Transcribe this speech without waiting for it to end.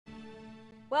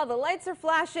Well, the lights are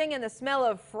flashing and the smell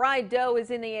of fried dough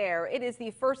is in the air. It is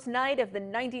the first night of the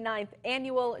 99th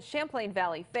annual Champlain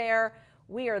Valley Fair.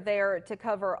 We are there to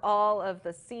cover all of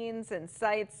the scenes and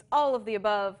sights, all of the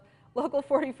above. Local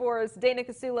 44's Dana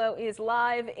Casulo is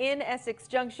live in Essex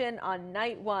Junction on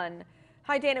night one.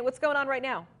 Hi, Dana, what's going on right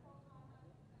now?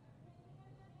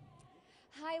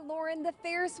 Hi, Lauren. The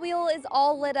Ferris wheel is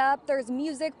all lit up. There's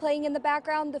music playing in the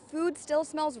background. The food still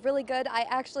smells really good. I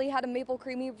actually had a maple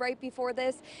creamy right before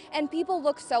this, and people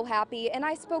look so happy. And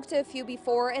I spoke to a few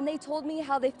before, and they told me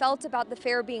how they felt about the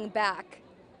fair being back.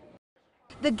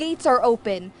 The gates are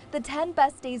open. The 10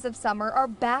 best days of summer are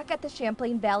back at the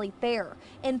Champlain Valley Fair,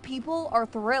 and people are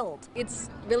thrilled.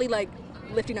 It's really like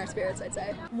lifting our spirits, I'd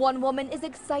say. One woman is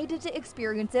excited to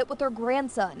experience it with her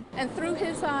grandson. And through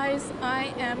his eyes,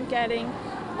 I am getting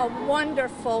a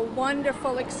wonderful,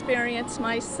 wonderful experience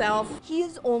myself. He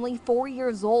is only 4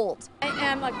 years old. I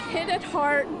am a kid at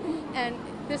heart, and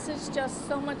this is just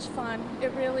so much fun.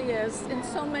 It really is, in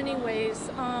so many ways.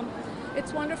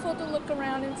 It's wonderful to look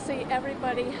around and see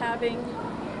everybody having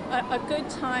a good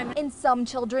time. And some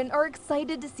children are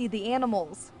excited to see the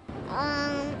animals.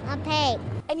 A pig.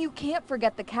 And you can't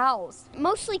forget the cows.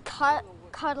 Mostly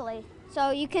cuddly,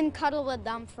 so you can cuddle with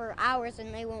them for hours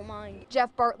and they won't mind.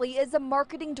 Jeff Bartley is a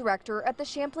marketing director at the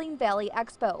Champlain Valley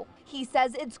Expo. He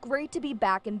says it's great to be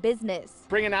back in business.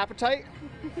 Bring an appetite,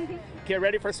 get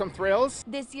ready for some thrills.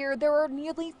 This year there are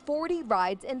nearly 40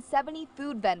 rides and 70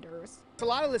 food vendors. It's a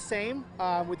lot of the same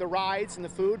with the rides and the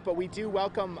food, but we do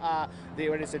welcome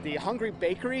the Hungry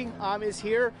Bakery is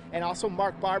here, and also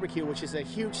Mark Barbecue, which is a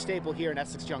huge staple here in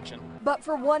Essex Junction. But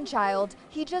for one child,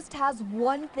 he just has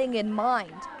one thing in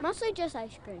mind. Mostly just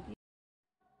ice cream.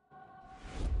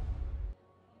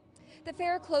 The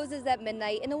fair closes at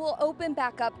midnight and it will open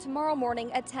back up tomorrow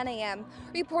morning at 10 a.m.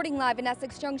 Reporting live in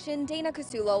Essex Junction, Dana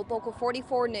Casulo, Local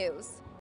 44 News.